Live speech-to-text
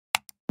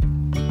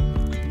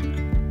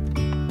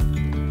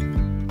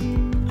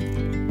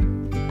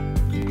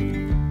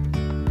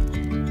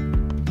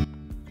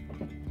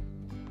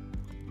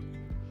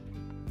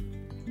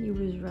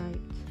was right.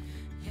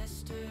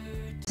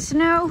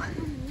 Snow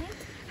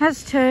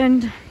has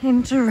turned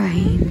into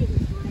rain.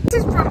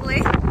 This is probably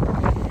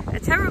a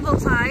terrible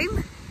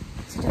time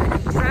to do an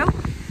intro,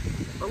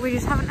 but we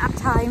just haven't had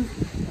time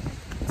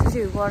to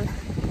do one.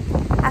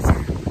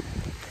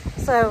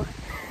 So,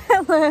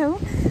 hello.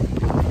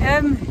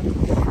 I'm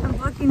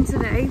vlogging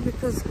today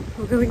because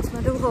we're going to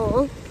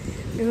Meadowhall.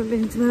 We haven't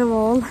been to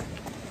Meadowhall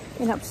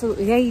in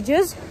absolutely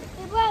ages.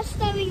 It was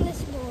snowing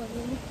this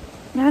morning.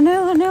 I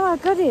know, I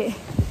got it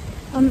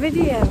on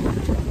video.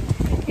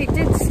 It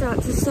did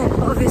start to set,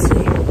 but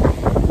obviously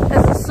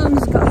as the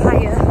sun's got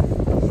higher,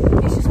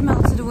 it's just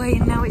melted away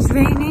and now it's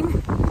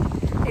raining.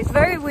 It's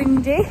very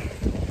windy.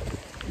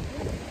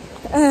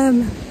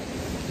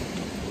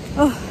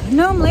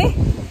 Normally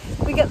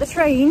we get the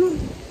train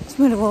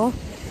to Meadowhall,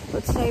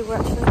 but today we're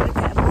actually going to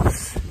get a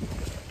bus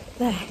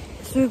there.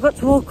 So we've got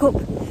to walk up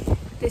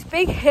this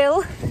big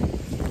hill to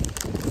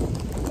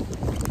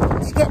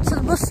get to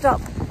the bus stop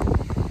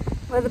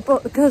where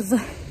because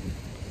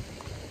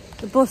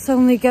the bus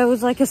only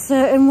goes like a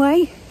certain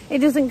way. It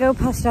doesn't go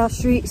past our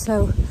street,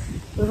 so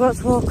we've got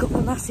to walk up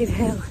a massive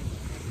hill.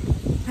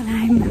 And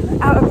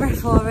I'm out of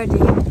breath already.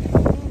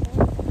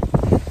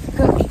 We've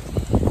got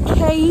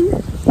Kane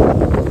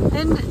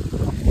and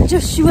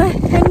Joshua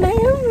and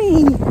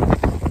Naomi.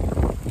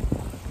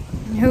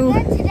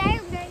 And today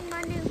I'm getting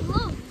my new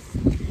gloves.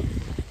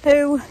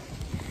 Who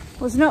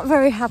was not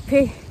very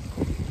happy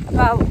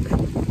about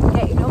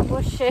getting up,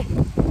 was she?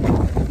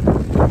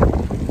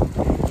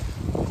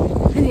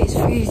 And it's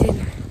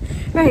freezing.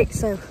 Right,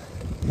 so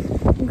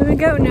I'm gonna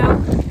go now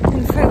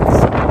and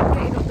focus on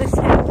getting up this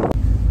hill.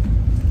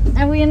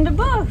 Are we in the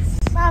bus?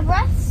 My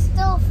breath's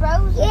still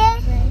frozen. Yeah.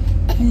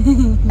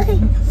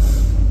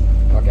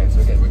 Okay, so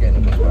we're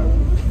getting the bus back.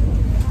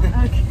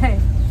 Okay.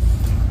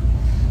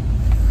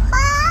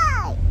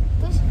 Hi!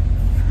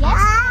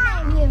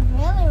 Yesterday we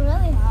were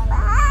really hot.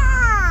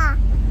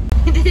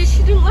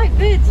 She don't like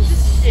birds,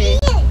 does she?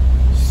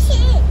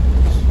 Shit!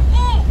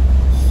 No,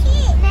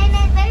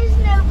 there's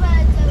no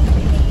birds over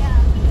here.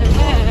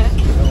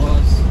 There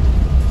was.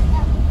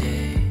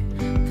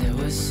 There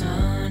was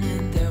sun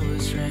and there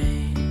was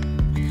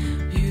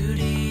rain,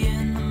 beauty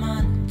in the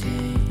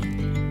mundane.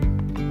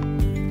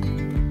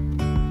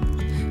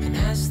 And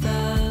as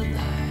the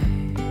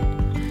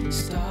light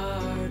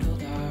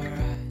startled our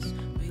eyes,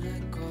 we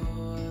let go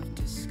of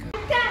disguise.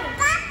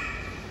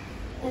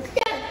 Let's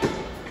go!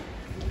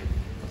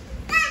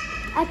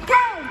 Let's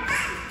go!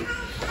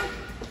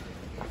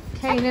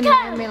 Kane and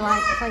Naomi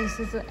like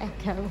places that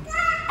echo.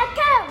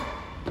 Echo!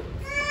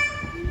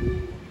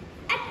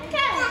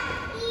 Echo!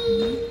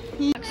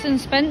 Marks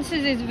and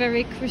Spencer's is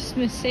very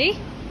Christmassy.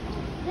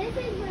 This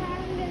is where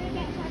I'm going to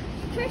get my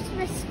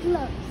Christmas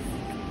gloves.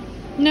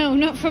 No,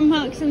 not from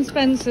Marks and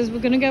Spencer's. We're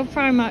going to go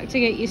Primark to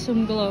get you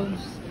some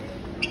gloves.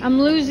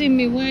 I'm losing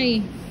my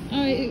way.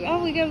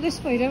 Oh, we go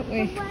this way, don't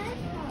we?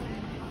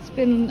 It's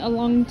been a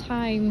long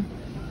time.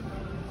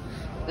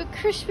 The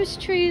Christmas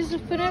trees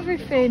up and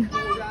everything.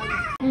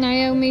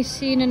 Naomi's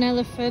seen an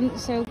elephant,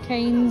 so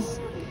Kane's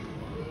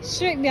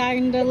straight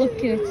behind her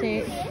looking at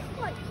it.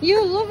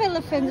 You love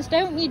elephants,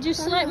 don't you?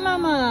 Just like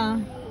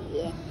Mama.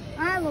 Yeah,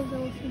 I love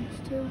elephants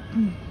too.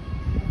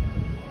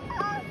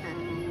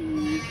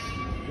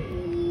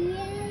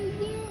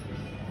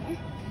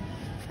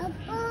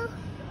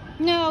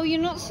 No, you're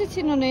not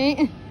sitting on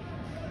it.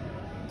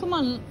 Come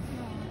on,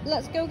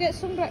 let's go get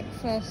some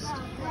breakfast.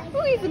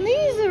 Oh, even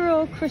these are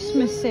all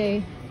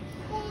Christmassy.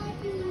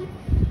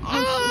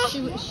 And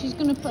she's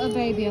going to put a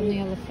baby on the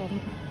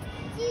elephant.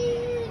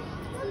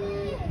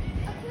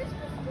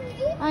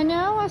 I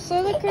know, I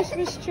saw the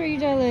Christmas tree,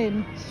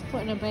 darling. She's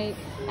putting a baby.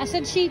 I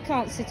said she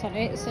can't sit on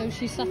it, so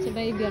she sat a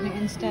baby on it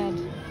instead.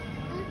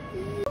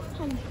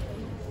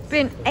 It's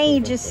been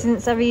ages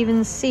since I've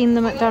even seen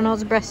the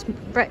McDonald's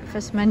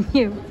breakfast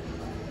menu.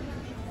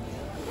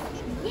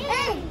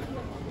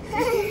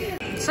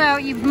 So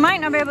you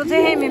might not be able to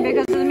hear me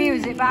because of the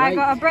music, but I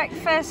got a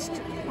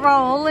breakfast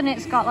roll and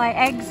it's got like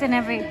eggs,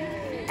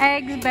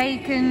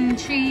 bacon,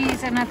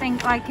 cheese, and I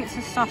think like it's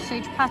a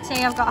sausage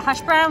patty. I've got a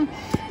hash brown,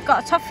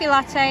 got a toffee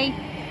latte.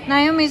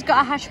 Naomi's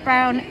got a hash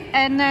brown,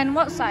 and then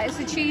what's that? It's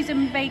a cheese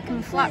and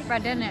bacon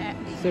flatbread, isn't it?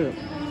 Syrup.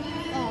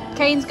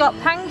 Kane's got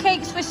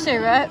pancakes with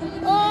syrup,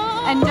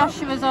 and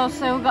Joshua's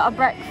also got a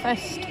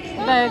breakfast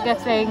burger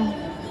thing.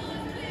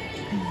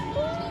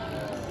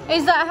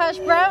 Is that hash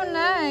brown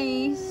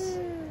nice?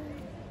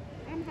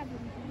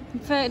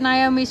 For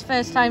Naomi's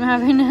first time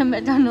having a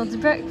McDonald's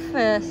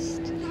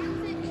breakfast.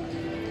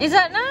 Is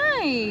that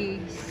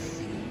nice?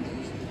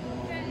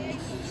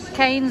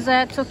 Kane's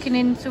there tucking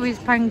into his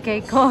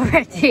pancake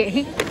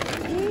already.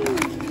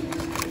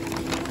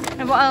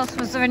 And what else?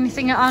 Was there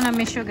anything on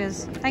my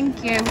sugars?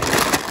 Thank you.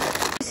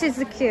 This is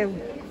the queue.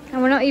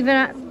 And we're not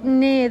even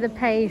near the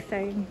pay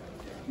thing.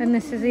 And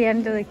this is the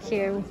end of the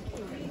queue.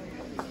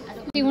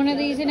 See one of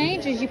these in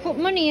ages. You put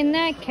money in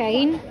there,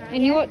 Kane,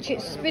 and you watch it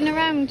spin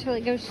around till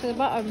it goes to the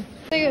bottom.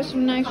 They got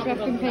some nice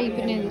wrapping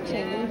paper near the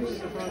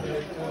tills.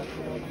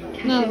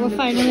 Now that we're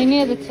finally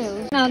near the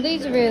tills. Now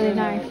these are really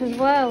nice as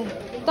well.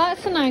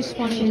 That's a nice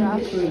one,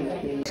 Josh.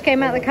 Just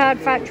came out of the card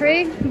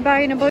factory,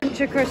 buying a bunch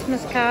of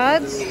Christmas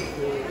cards,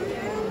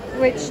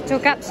 which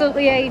took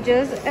absolutely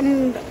ages,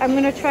 and I'm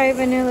going to try a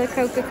vanilla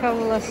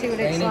Coca-Cola, see what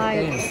it's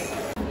like.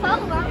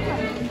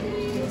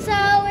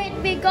 So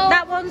it'd be gold.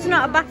 That one's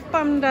not a bath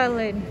bomb,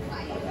 darling.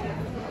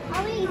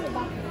 I'll eat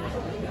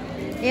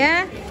it.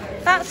 Yeah?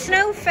 That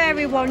snow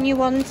fairy one you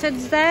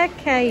wanted's there,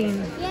 Kane.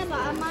 Yeah, but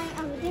I might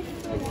have a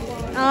different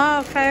one.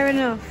 Oh, fair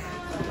enough.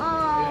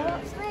 Oh,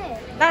 what's this?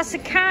 That's a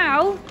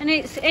cow, and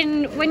it's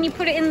in, when you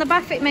put it in the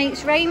bath, it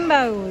makes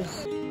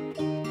rainbows.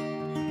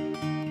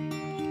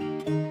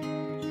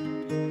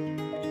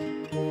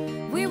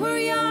 We were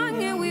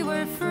young and we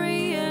were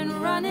free and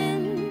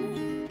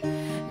running,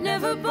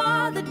 never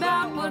bothered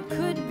about what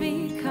could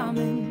be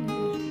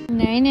coming.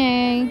 Nay,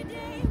 nay.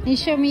 You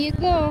show me your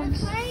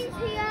gloves. Mine's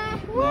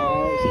here.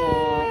 No, it's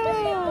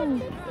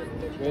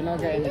not. We're not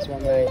getting this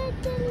one, mate.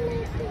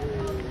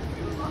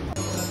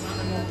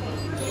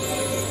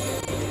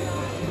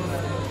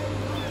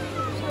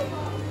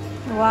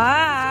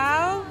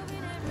 Wow.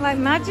 Like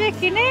magic,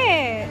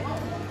 innit?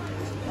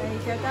 There you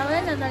go,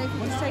 darling, and then if you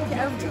just take it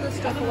over to the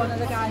stuff for one of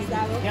the guys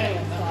there, okay?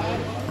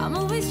 I'm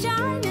always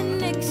shining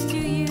next to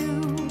you.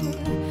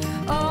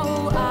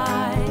 Oh,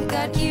 I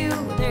got you.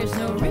 There's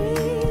no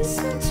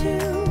reason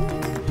to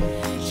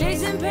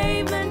chasing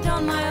pavement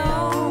on my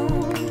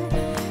own,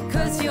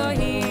 'cause you're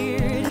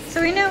here.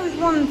 So he knows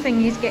one thing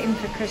he's getting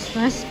for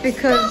Christmas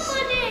because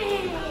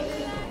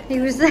he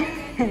was there.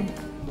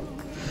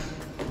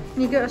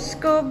 You got a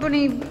Score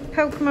Bunny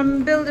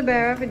Pokemon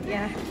Build-A-Bear, haven't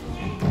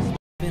you?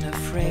 Been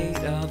afraid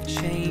of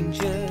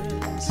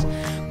changes,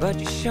 but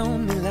you show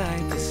me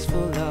life is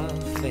full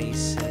of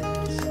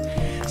faces.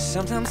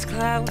 Sometimes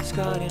clouds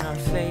got in our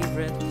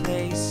favorite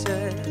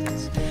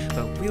places,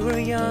 but we were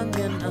young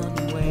and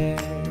unaware.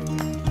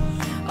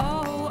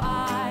 Oh,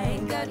 I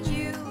got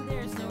you,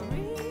 there's no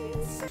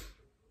reason.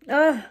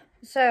 Oh,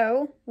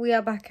 so we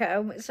are back at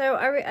home. So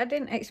I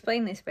didn't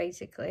explain this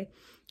basically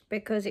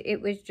because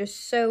it was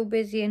just so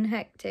busy and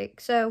hectic.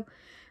 So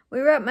we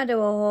were at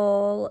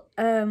Meadowhall.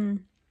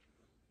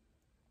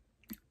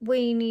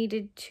 We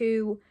needed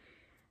to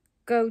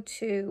go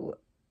to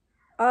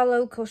our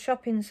local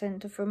shopping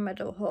centre from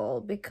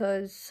Meadowhall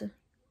because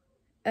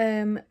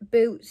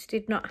Boots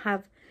did not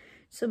have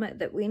something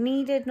that we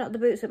needed, not the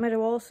Boots at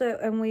Meadowhall. So,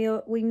 and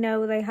we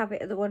know they have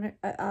it at the one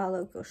at our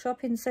local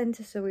shopping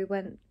centre, so we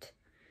had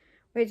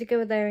to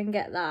go there and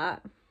get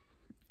that.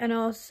 And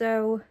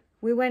also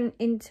we went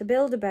into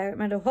Build-A-Bear at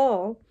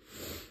Meadowhall,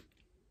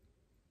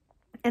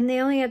 and they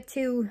only had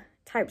 2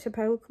 types of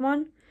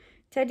Pokemon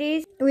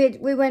teddies.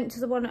 We went to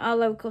the one at our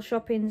local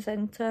shopping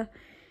centre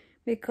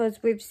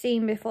because we've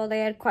seen before they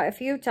had quite a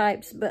few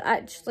types, but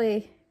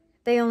actually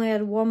they only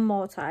had 1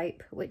 more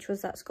type, which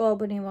was that Score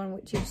Bunny one,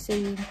 which you've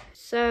seen.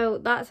 So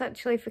that's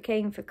actually for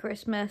Kane for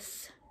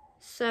Christmas.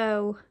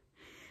 So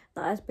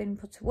that has been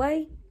put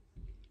away.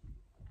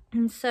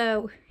 And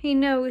so he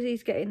knows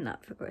he's getting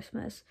that for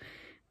Christmas,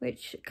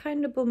 which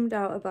kind of bummed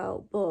out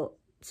about, but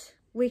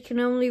we can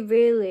only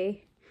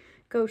really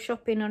go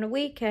shopping on a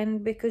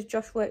weekend because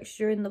Josh works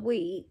during the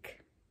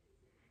week.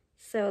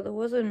 So there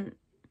wasn't,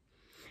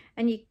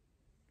 and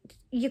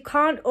you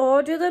can't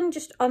order them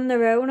just on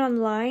their own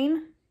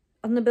online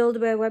on the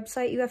Build-A-Bear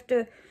website. You have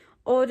to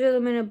order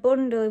them in a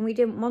bundle, and we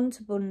didn't want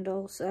a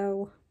bundle,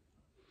 so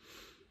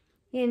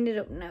he ended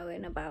up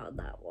knowing about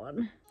that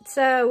one.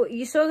 So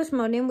you saw this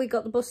morning we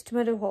got the bus to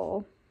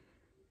Meadowhall.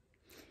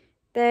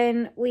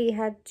 Then we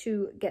had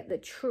to get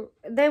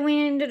then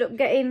we ended up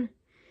getting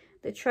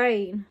the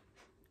train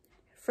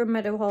from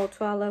Meadowhall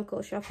to our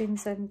local shopping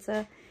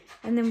centre,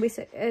 and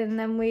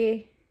then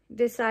we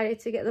decided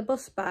to get the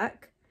bus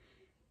back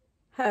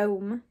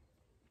home.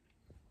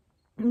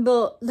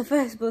 But the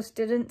first bus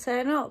didn't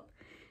turn up,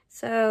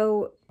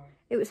 so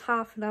it was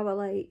half an hour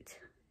late.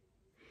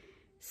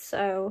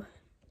 So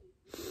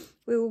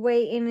we were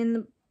waiting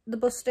in the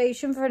bus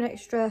station for an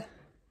extra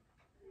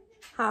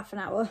half an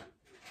hour.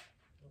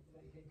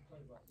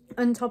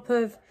 On top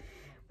of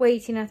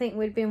waiting, I think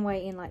we'd been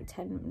waiting like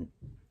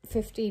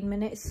 10-15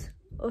 minutes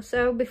or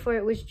so before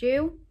it was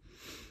due.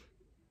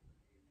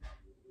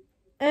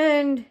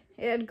 And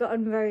it had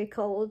gotten very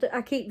cold.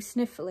 I keep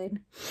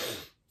sniffling.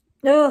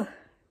 Oh,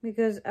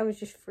 because I was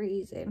just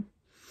freezing.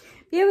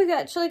 Yeah, we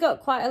actually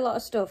got quite a lot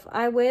of stuff.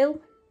 I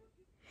will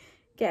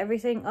get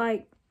everything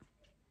like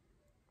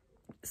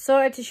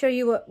sorted to show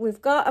you what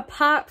we've got,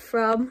 apart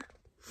from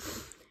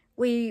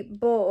we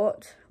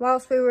bought,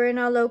 whilst we were in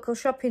our local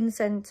shopping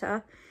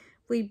centre,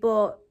 we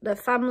bought the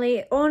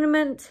family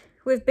ornament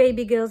with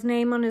baby girl's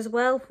name on as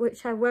well,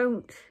 which I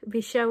won't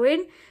be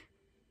showing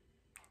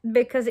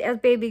because it has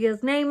baby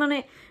girl's name on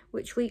it,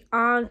 which we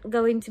aren't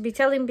going to be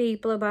telling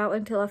people about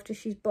until after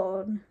she's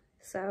born.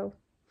 So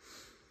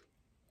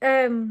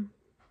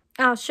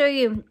I'll show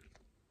you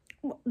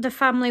the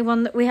family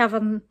one that we have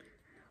on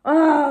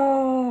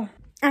Oh,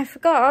 I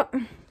forgot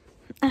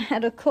I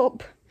had a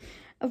cup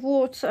of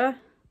water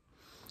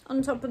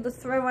on top of the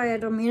throw I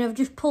had on me, and I've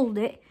just pulled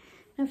it.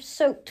 I've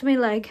soaked my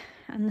leg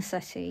and the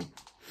settee.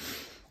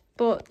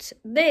 But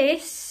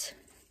this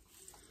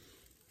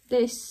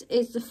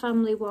is the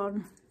family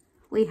one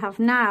we have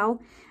now.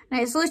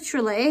 And it's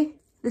literally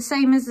the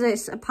same as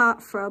this,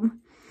 apart from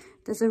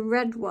there's a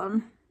red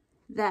one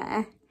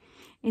there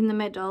in the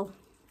middle.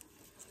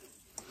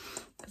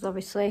 Because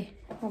obviously,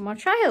 one more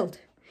child.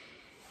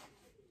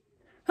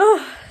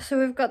 Oh, so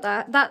we've got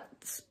that.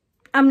 That's,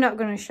 I'm not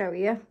going to show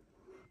you.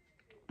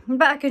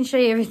 But I can show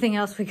you everything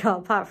else we got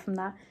apart from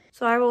that.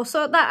 So I will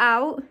sort that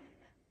out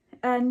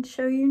and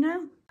show you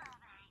now.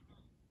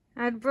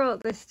 I'd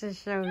brought this to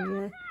show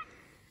you.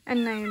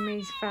 And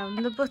Naomi's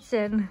found the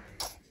button.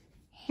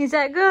 Is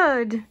that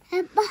good?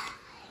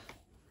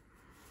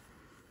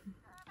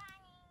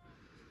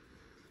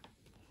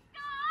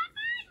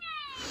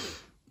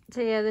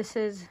 So yeah, this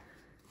is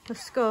the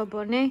score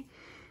bunny.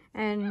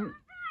 And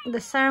the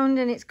sound,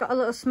 and it's got a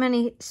little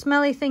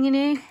smelly thing in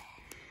here,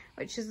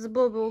 which is the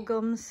bubble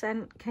gum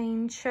scent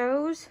Kane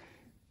chose.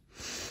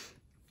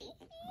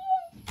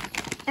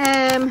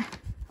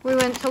 We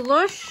went to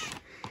Lush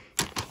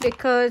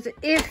because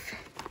if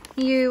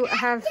you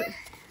have,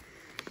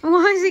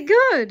 why is it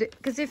good?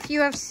 Because if you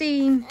have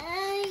seen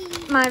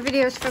my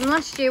videos from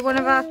last year, one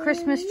of our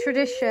Christmas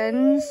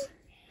traditions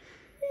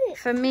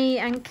for me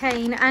and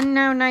Kane and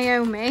now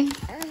Naomi,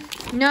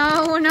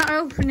 no, we're not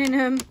opening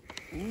them,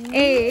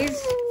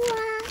 is,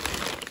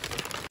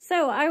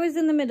 so I was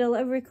in the middle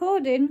of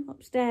recording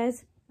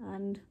upstairs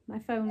and my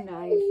phone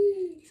died.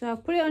 So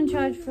I've put it on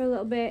charge for a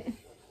little bit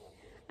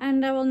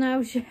and I will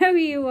now show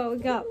you what we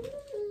got.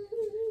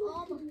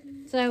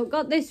 So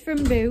got this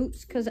from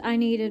Boots because I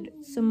needed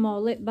some more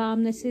lip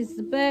balm. This is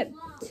the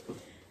Burt's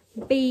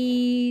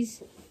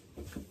Bees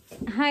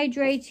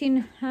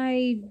Hydratant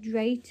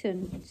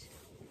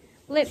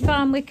lip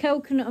balm with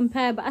coconut and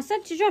pear. But I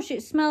said to Josh,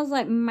 it smells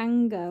like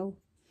mango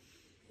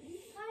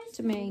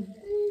to me.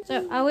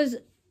 So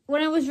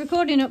when I was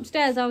recording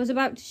upstairs, I was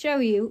about to show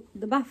you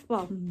the bath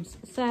bombs.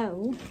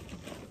 So,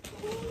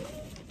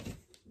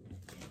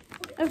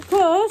 of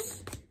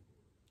course,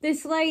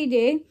 this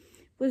lady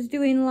was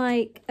doing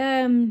like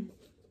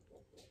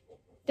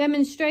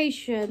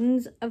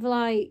demonstrations of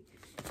like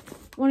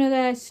one of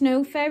their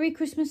snow fairy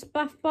Christmas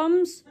bath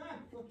bombs.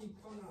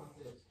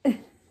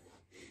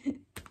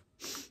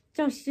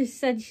 Josh just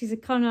said she's a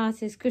con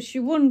artist because she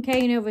won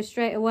Kane over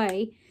straight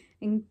away,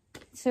 and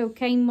so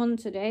Kane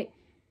wanted it.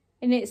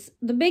 And it's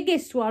the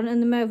biggest one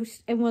and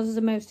was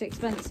the most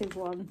expensive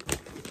one.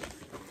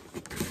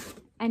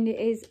 And it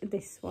is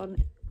this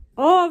one.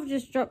 Oh, I've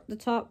just dropped the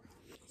top.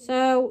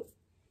 So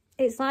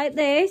it's like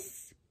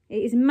this. It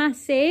is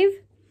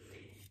massive.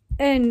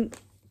 And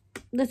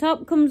the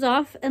top comes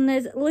off and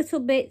there's little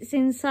bits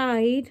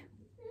inside.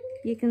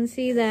 You can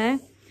see there.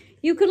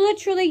 You could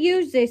literally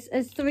use this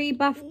as 3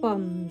 bath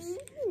bombs.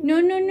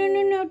 No.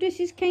 This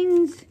is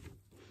Kane's.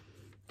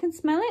 Can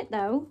smell it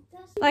though.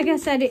 Like I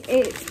said,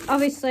 it's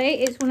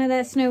obviously it's one of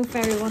their snow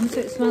fairy ones, so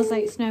it smells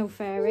like snow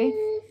fairy.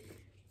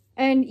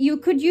 And you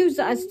could use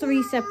that as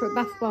 3 separate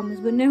bath bombs,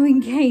 but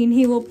knowing Kane,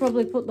 he will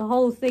probably put the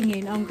whole thing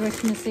in on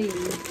Christmas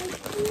Eve.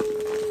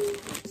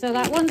 So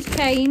that one's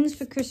Kane's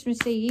for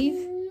Christmas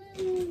Eve.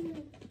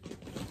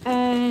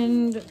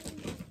 And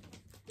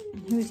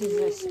whose is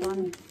this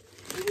one?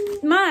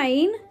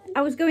 Mine,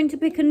 I was going to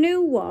pick a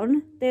new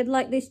one. They had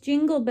like this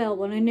jingle bell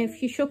one, and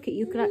if you shook it,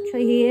 you could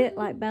actually hear it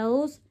like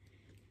bells.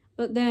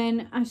 But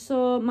then I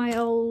saw my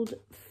old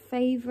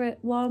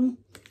favourite one,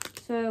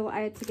 so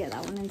I had to get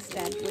that one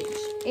instead, which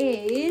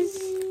is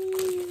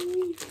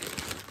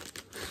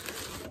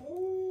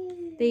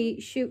the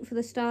Shoot for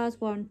the Stars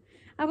one.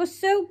 I was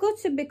so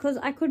gutted because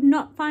I could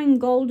not find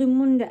Golden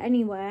Wonder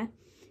anywhere.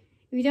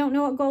 If you don't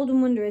know what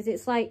Golden Wonder is,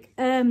 it's like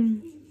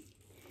the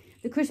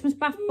Christmas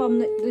bath bomb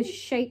that is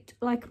shaped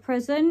like a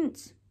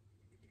present.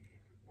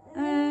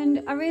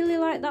 And I really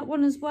like that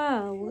one as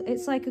well.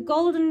 It's like a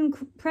golden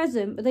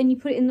present, but then you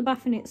put it in the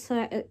bath and it's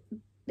the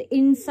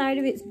inside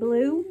of it's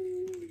blue.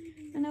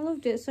 And I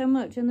loved it so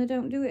much, and they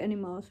don't do it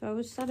anymore, so I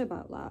was sad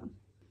about that.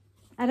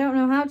 I don't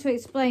know how to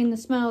explain the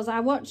smells. I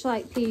watch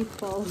like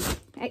people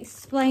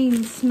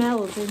explain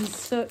smells in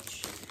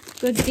such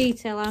good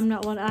detail. I'm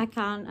not one. I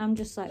can't. I'm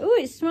just like, oh,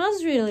 it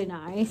smells really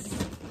nice.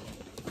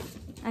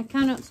 I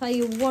cannot tell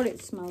you what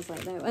it smells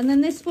like though. And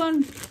then this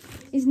one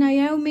is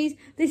Naomi's.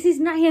 This is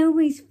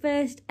Naomi's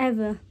first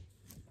ever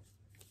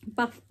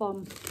bath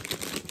bomb.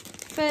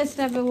 First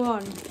ever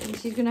one. And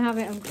she's going to have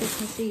it on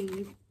Christmas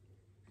Eve.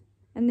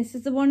 And this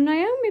is the one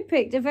Naomi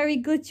picked. A very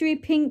glittery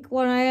pink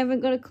one. I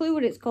haven't got a clue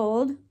what it's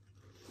called.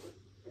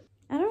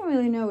 I don't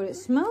really know what it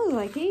smells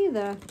like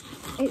either.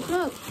 It's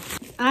not...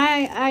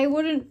 I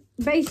wouldn't...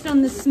 Based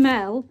on the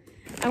smell,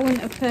 I wouldn't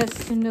have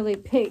personally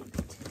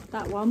picked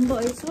that one.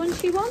 But it's the one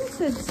she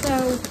wanted,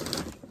 so...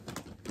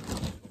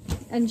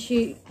 And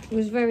she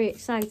was very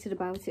excited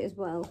about it as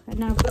well. And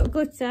now I've got a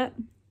glitter.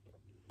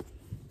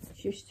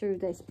 just threw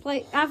this.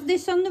 Have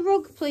this on the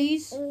rug,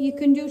 please. You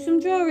can do some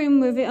drawing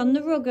with it on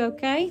the rug,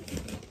 okay?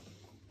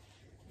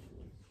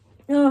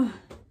 Oh,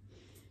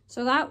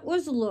 so that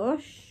was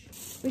lush.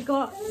 We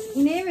got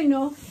near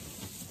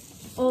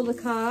enough all the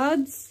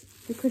cards,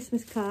 the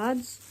Christmas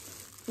cards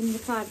from the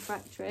card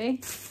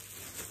factory,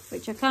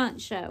 which I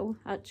can't show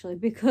actually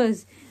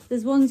because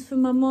there's ones for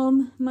my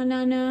mum, my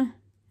nana,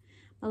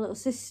 my little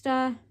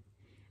sister,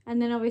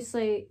 and then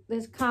obviously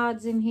there's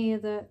cards in here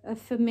that are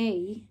for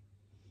me.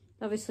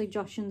 Obviously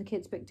Josh and the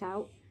kids picked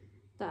out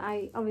that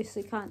I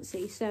obviously can't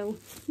see, so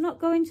I'm not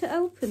going to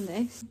open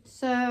this.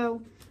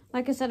 So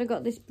like I said, I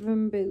got this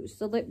from Boots,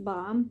 the lip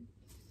balm.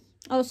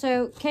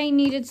 Also, Kane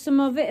needed some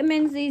more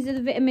vitamins. These are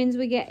the vitamins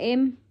we get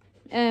him.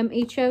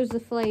 He chose the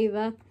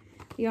flavour,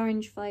 the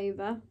orange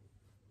flavour.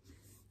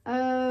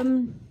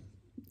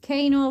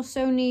 Kane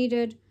also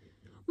needed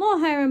more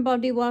hair and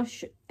body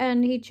wash,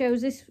 and he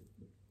chose this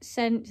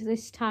scent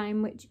this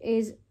time, which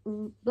is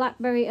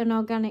blackberry and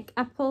organic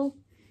apple.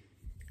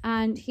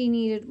 And he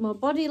needed more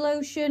body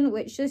lotion,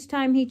 which this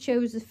time he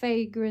chose the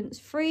fragrance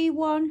free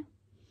one.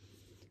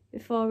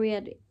 Before he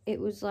had, it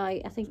was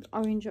like, I think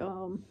orange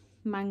or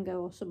mango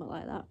or something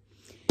like that.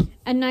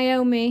 And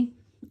Naomi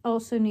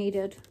also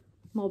needed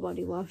more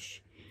body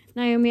wash.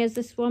 Naomi has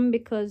this one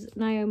because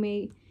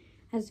Naomi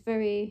has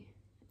very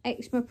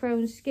eczema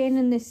prone skin,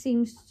 and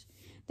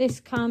this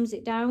calms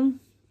it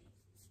down.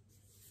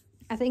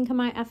 I think I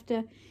might have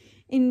to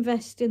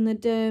invest in the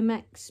Derm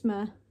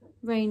Eczema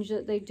range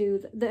that they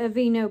do, the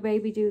Aveeno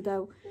baby do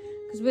though,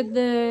 because with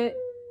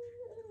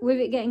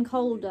it getting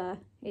colder,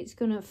 it's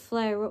gonna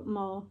flare up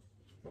more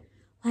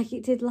like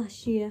it did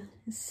last year.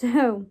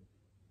 So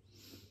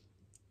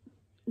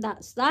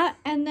that's that.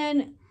 And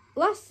then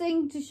last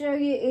thing to show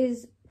you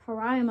is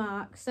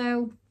Primark.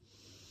 So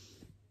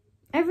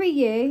every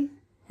year,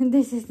 and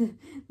this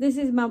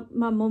is my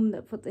mum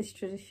that put this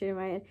tradition in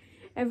my head.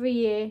 Every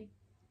year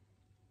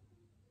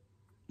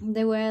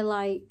they wear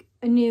like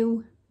a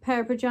new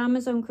pair of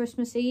pajamas on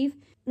Christmas Eve.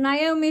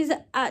 Naomi's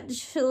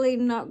actually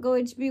not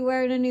going to be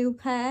wearing a new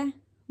pair,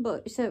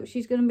 but so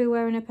she's going to be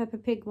wearing a Peppa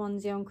Pig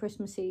onesie on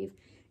Christmas Eve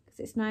because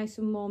it's nice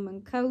and warm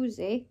and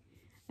cozy.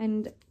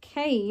 And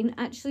Kane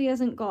actually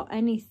hasn't got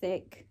any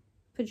thick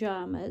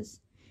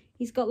pajamas.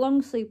 He's got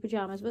long sleeve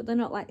pajamas, but they're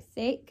not like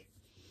thick.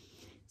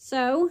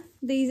 So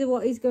these are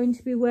what he's going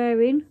to be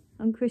wearing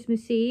on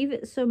Christmas Eve.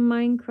 It's some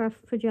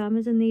Minecraft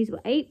pajamas, and these were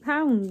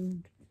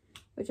 £8,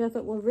 which I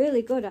thought were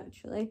really good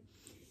actually.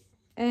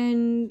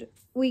 And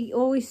we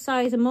always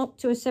size them up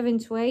to a 7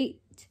 to 8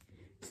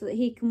 so that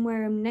he can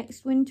wear them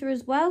next winter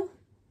as well,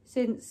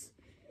 since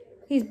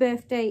his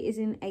birthday is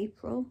in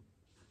April.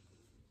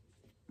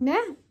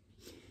 Yeah,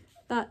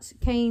 that's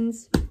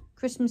Kane's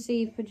Christmas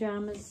Eve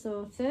pajamas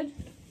sorted.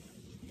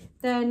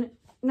 Then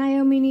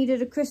Naomi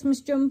needed a Christmas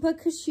jumper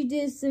because she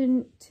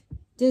doesn't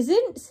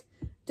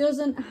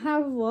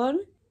have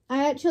one.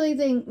 I actually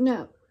think,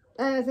 no,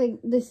 I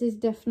think this is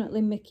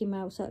definitely Mickey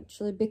Mouse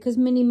actually, because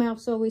Minnie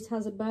Mouse always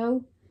has a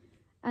bow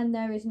and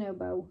there is no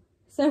bow.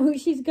 So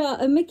she's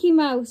got a Mickey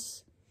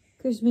Mouse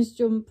Christmas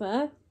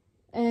jumper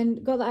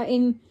and got that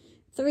in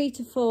 3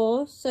 to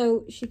 4,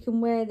 so she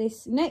can wear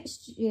this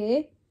next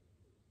year.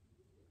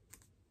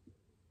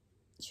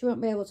 She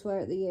won't be able to wear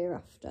it the year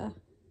after.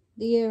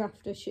 The year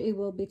after she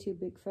will be too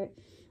big for it.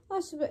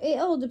 It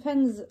all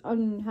depends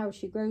on how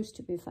she grows,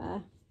 to be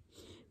fair.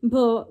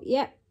 But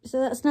yeah, so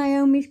that's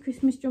Naomi's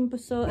Christmas jumper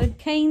sorted.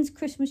 Kane's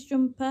Christmas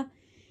jumper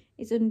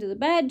is under the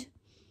bed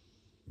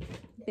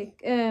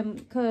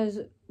because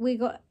we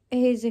got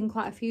his in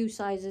quite a few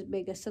sizes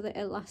bigger so that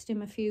it'll last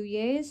him a few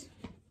years.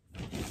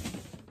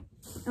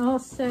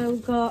 Also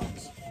got,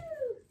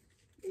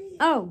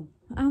 oh,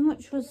 how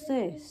much was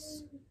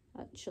this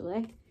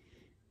actually?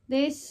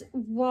 This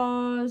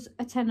was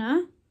a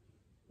tenner,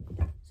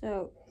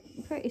 so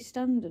pretty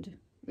standard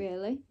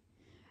really.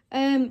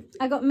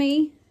 I got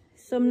me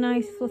some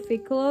nice fluffy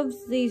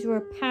gloves. These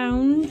were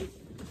 £1.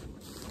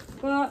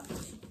 Got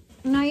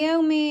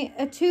Naomi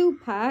a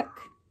 2-pack.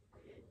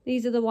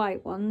 These are the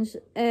white ones.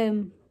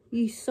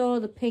 You saw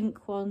the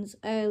pink ones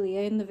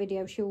earlier in the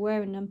video. She was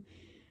wearing them.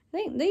 I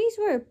think these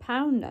were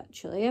 £1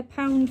 actually.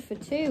 £1 for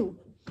 2.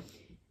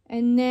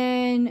 And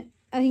then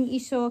I think you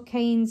saw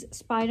Kane's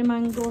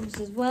Spider-Man gloves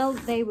as well.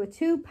 They were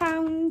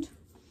 £2.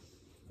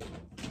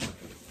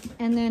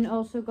 And then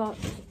also got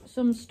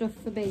some stuff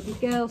for baby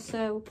girl.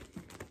 So,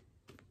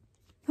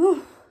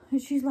 oh,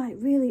 and she's like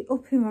really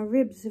up in my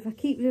ribs. If I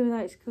keep doing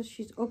that, it's because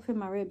she's up in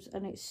my ribs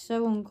and it's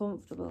so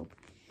uncomfortable.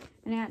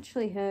 And it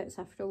actually hurts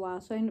after a while,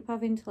 so I end up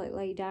having to like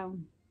lay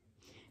down.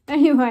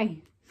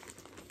 Anyway,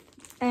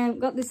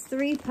 got this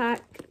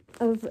 3-pack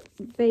of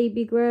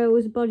baby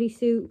grows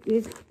bodysuit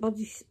with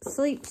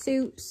sleep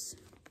suits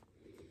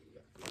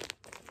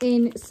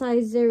in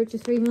size 0 to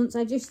 3 months.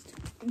 I just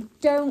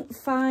don't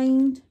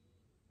find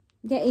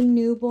getting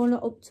newborn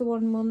up to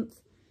 1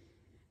 month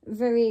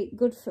very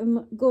good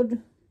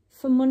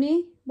for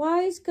money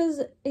wise,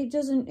 because it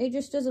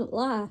just doesn't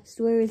last,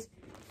 whereas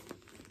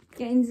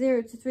getting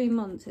 0 to 3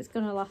 months, it's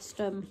gonna last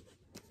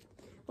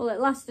well, Well, it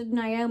lasted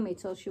Naomi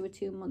till she was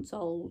 2 months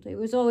old. It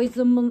was always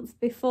the month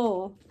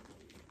before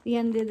the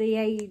end of the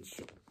age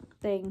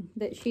thing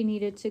that she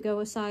needed to go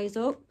a size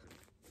up.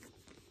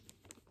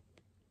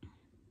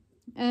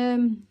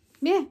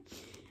 Yeah,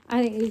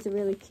 I think these are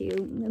really cute,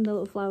 and the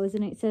little flowers,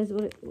 and it says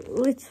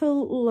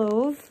little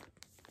love.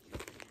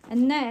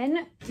 And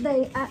then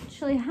they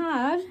actually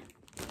had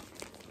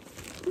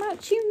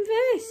matching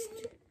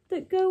vest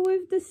that go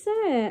with the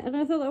set, and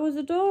I thought that was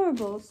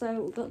adorable,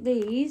 so got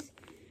these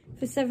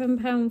for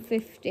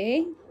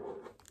 £7.50.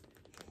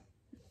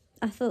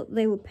 I thought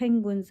they were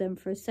penguins then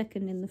for a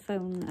second in the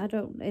phone.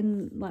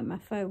 In like my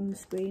phone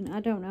screen. I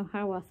don't know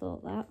how I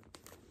thought that.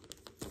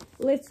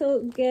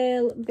 Little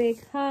girl,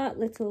 big heart,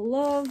 little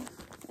love.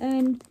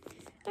 And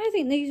I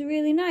think these are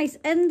really nice.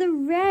 And the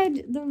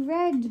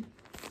red.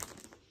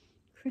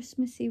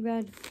 Christmassy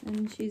red.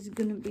 And she's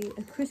gonna be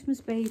a Christmas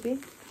baby.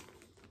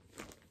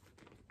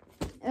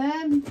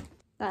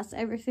 That's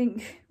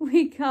everything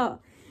we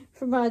got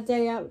from our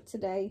day out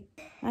today.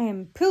 I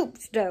am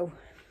pooped though.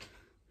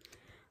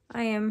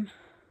 I am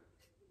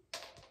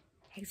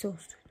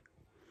exhausted.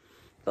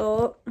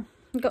 But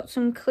got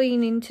some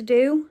cleaning to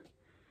do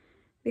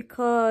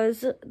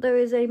because there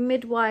is a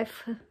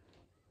midwife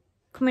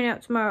coming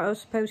out tomorrow, I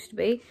was supposed to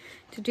be,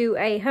 to do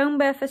a home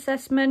birth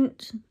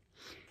assessment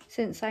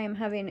since I am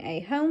having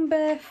a home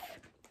birth.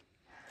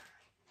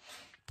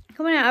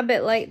 Coming out a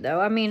bit late though.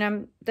 I mean,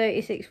 I'm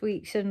 36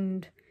 weeks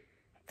and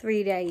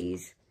 3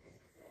 days.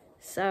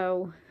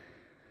 So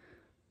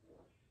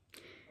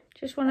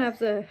just want to have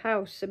the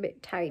house a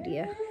bit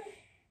tidier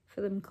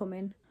for them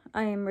coming.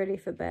 I am ready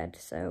for bed,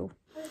 so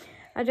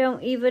I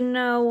don't even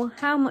know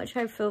how much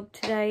I've filmed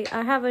today.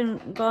 I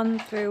haven't gone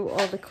through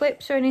all the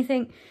clips or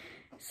anything.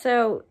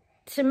 So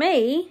to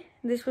me,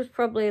 this was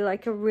probably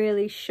like a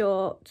really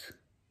short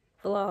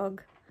vlog.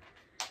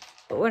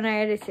 But when I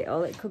edit it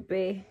all, it could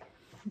be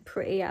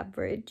pretty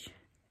average.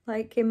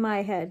 Like in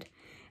my head,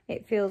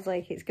 it feels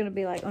like it's going to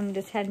be like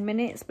under 10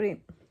 minutes, but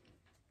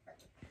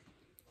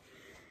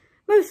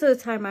most of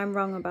the time I'm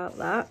wrong about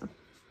that.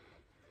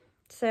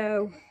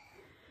 So,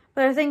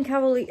 but I think I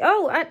will eat.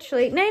 Oh,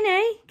 actually,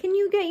 Nene, can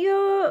you get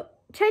your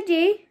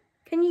teddy?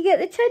 Can you get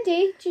the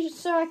teddy just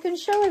so I can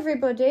show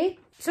everybody?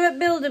 So at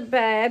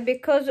Build-A-Bear,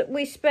 because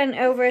we spent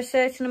over a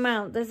certain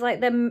amount, there's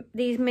like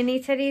these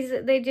mini teddies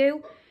that they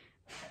do.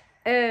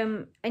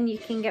 And you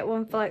can get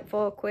one for like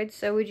 £4.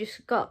 So we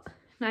just got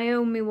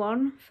Naomi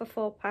one for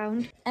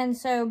 £4. And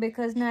so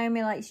because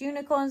Naomi likes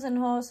unicorns and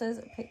horses,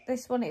 I picked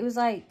this one. It was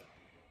like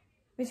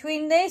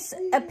between this,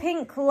 a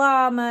pink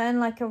llama, and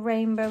like a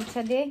rainbow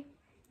teddy.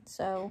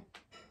 So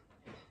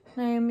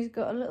Naomi's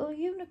got a little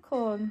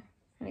unicorn,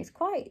 and it's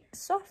quite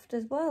soft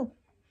as well.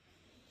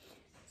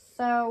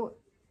 So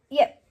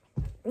yep,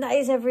 that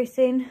is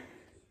everything.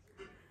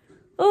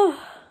 Oh,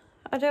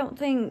 I don't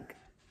think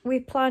we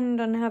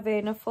planned on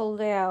having a full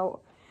day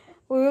out.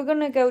 We were going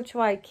to go to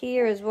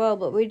IKEA as well,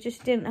 but we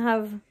just didn't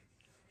have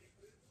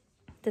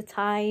the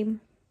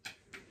time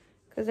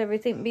because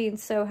everything being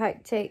so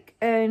hectic.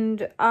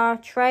 And our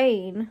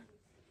train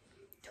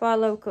to our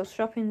local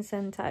shopping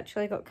centre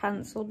actually got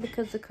cancelled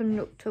because the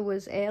conductor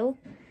was ill.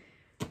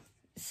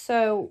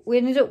 So we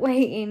ended up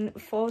waiting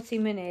 40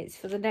 minutes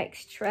for the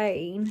next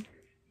train,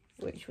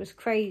 which was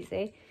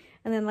crazy.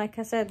 And then, like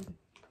I said,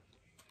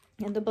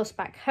 and the bus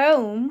back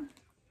home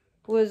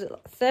was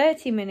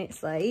 30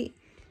 minutes late.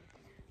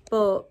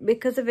 But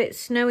because of it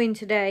snowing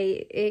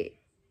today, it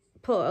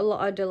put a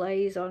lot of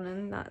delays on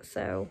and that.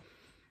 So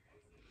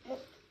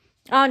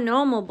our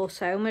normal bus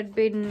home had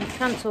been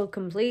cancelled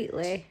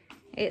completely.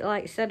 It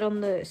like said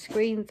on the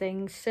screen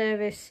thing,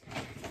 service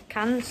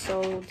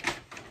cancelled.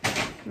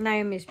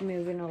 Naomi's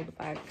moving all the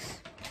bags.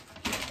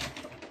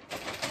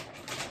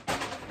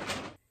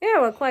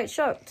 Yeah, we're quite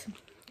shocked.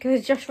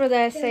 Because Josh were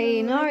there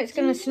saying, oh, it's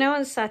going to snow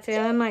on Saturday.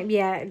 I'm like,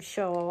 yeah,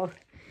 sure.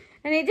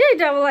 And it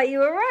did. I was like, you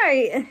were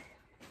right.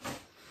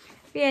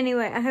 But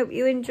anyway, I hope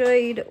you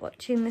enjoyed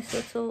watching this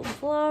little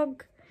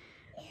vlog.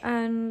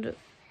 And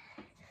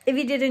if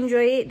you did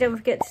enjoy it, don't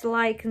forget to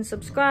like and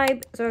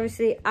subscribe. So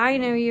obviously, I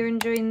know you're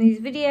enjoying these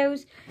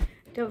videos.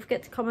 Don't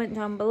forget to comment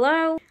down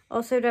below.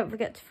 Also, don't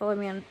forget to follow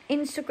me on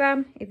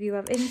Instagram if you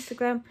have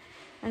Instagram.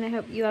 And I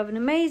hope you have an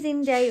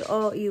amazing day,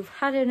 or you've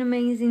had an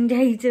amazing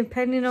day,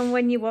 depending on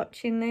when you're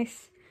watching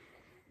this.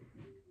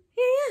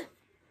 Yeah.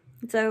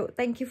 So,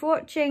 thank you for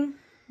watching.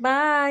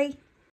 Bye.